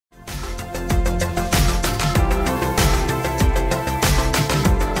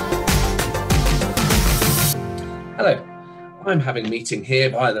I'm having a meeting here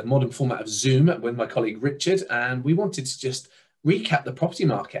via the modern format of Zoom with my colleague Richard, and we wanted to just recap the property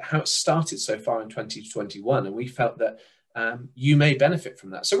market, how it started so far in 2021, and we felt that you may benefit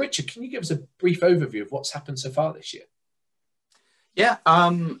from that. So Richard, can you give us a brief overview of what's happened so far this year? Yeah,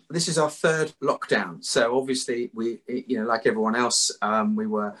 this is our third lockdown. So obviously we, like everyone else, we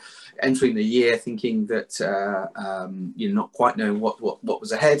were entering the year thinking that, not quite knowing what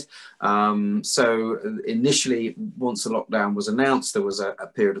was ahead. So initially, once the lockdown was announced, there was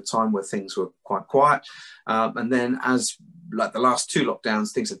a period of time where things were quite quiet. And then as like the last two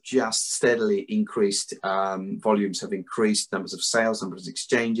lockdowns, things have just steadily increased. Volumes have increased, numbers of sales, numbers of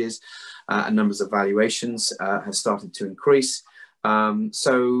exchanges, and numbers of valuations have started to increase.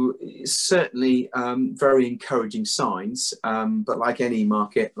 So certainly very encouraging signs, but like any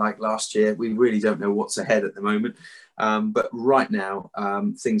market, like last year, we really don't know what's ahead at the moment. But right now,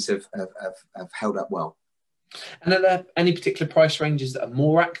 things have held up well. And are there any particular price ranges that are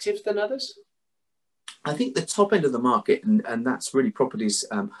more active than others? I think the top end of the market, and that's really properties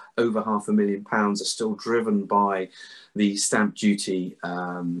over £500,000, are still driven by the stamp duty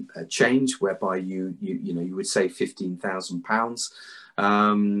change, whereby you would save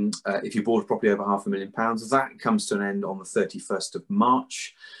 £15,000 if you bought a property over £500,000. That comes to an end on the 31st of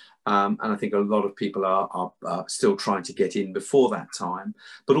March. And I think a lot of people are still trying to get in before that time.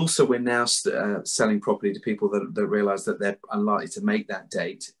 But also we're now selling property to people that realise that they're unlikely to make that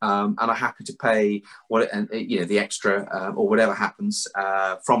date and are happy to pay the extra or whatever happens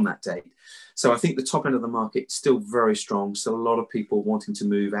from that date. So I think the top end of the market is still very strong. Still a lot of people wanting to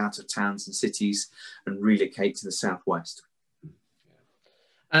move out of towns and cities and relocate to the southwest.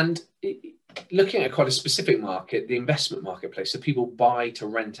 And looking at quite a specific market, the investment marketplace, so people buy to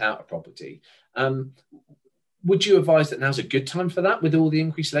rent out a property. Would you advise that now's a good time for that with all the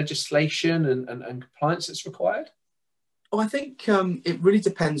increased legislation and compliance that's required? Well, I think it really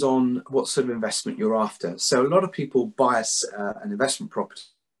depends on what sort of investment you're after. So a lot of people buy an investment property,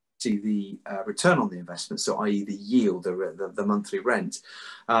 the return on the investment, so i.e. the yield, the monthly rent,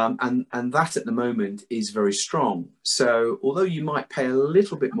 and that at the moment is very strong. So although you might pay a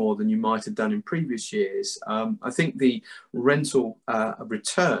little bit more than you might have done in previous years, I think the rental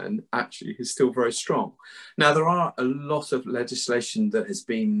return actually is still very strong. Now there are a lot of legislation that has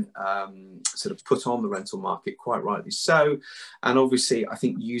been sort of put on the rental market, quite rightly so, and obviously I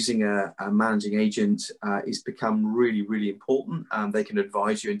think using a managing agent is become really, really important. They can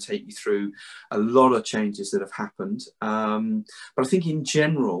advise you and take you through a lot of changes that have happened. But I think in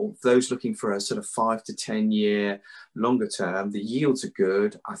general, those looking for a sort of 5 to 10 year longer term, the yields are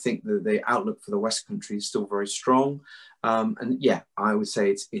good. I think that the outlook for the West Country is still very strong. And yeah, I would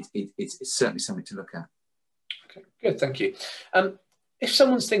say it's certainly something to look at. Okay, good, thank you. If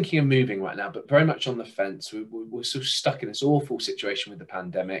someone's thinking of moving right now, but very much on the fence, we're sort of stuck in this awful situation with the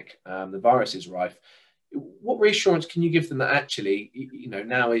pandemic, the virus is rife, what reassurance can you give them that actually,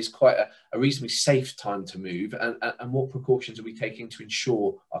 now is quite a reasonably safe time to move, and what precautions are we taking to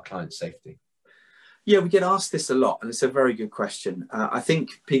ensure our clients' safety? Yeah, we get asked this a lot, and it's a very good question. I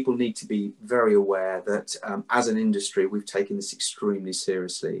think people need to be very aware that as an industry, we've taken this extremely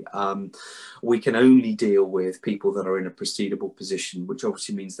seriously. We can only deal with people that are in a proceedable position, which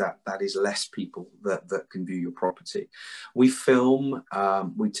obviously means that is less people that can view your property. We film,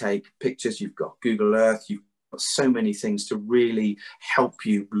 we take pictures, you've got Google Earth, you've so many things to really help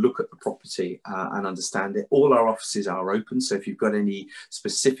you look at the property and understand it. All our offices are open, so if you've got any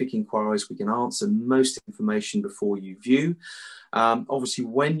specific inquiries, we can answer most information before you view. Obviously,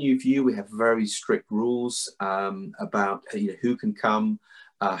 when you view, we have very strict rules about who can come,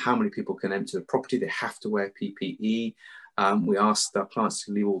 how many people can enter the property. They have to wear PPE. We ask our clients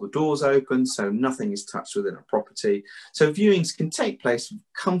to leave all the doors open, so nothing is touched within a property. So viewings can take place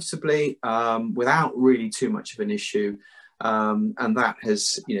comfortably without really too much of an issue. And that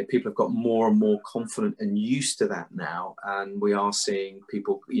has, people have got more and more confident and used to that now. And we are seeing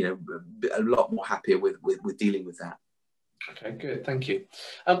people, a lot more happier with dealing with that. Okay, good. Thank you.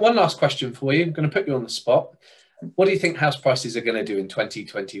 One last question for you. I'm going to put you on the spot. What do you think house prices are going to do in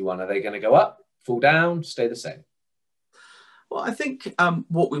 2021? Are they going to go up, fall down, stay the same? Well, I think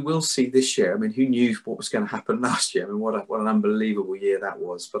what we will see this year, I mean, who knew what was going to happen last year? I mean, what an unbelievable year that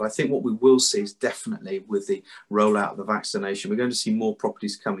was. But I think what we will see is definitely with the rollout of the vaccination, we're going to see more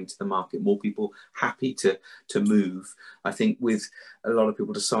properties coming to the market, more people happy to move. I think with a lot of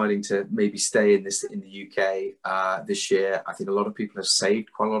people deciding to maybe stay in the UK this year, I think a lot of people have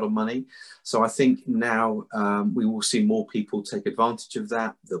saved quite a lot of money. So I think now we will see more people take advantage of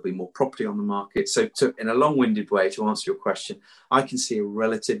that. There'll be more property on the market. So in a long-winded way, to answer your question, I can see a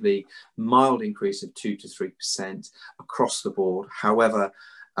relatively mild increase of 2 to 3% across the board. However,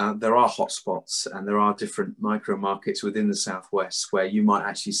 there are hotspots and there are different micro markets within the Southwest where you might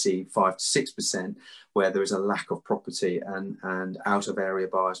actually see 5 to 6% where there is a lack of property, and out of area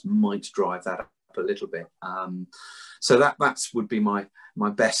buyers might drive that up a little bit. So that would be my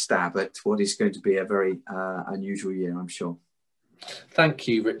best stab at what is going to be a very unusual year, I'm sure. Thank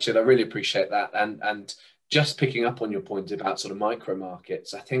you, Richard. I really appreciate that. And just picking up on your point about sort of micro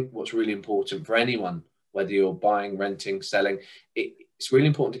markets, I think what's really important for anyone, whether you're buying, renting, selling, it's really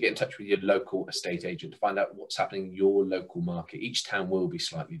important to get in touch with your local estate agent to find out what's happening in your local market. Each town will be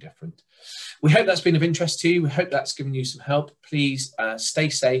slightly different. We hope that's been of interest to you. We hope that's given you some help. Please stay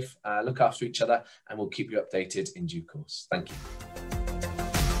safe, look after each other, and we'll keep you updated in due course. Thank you.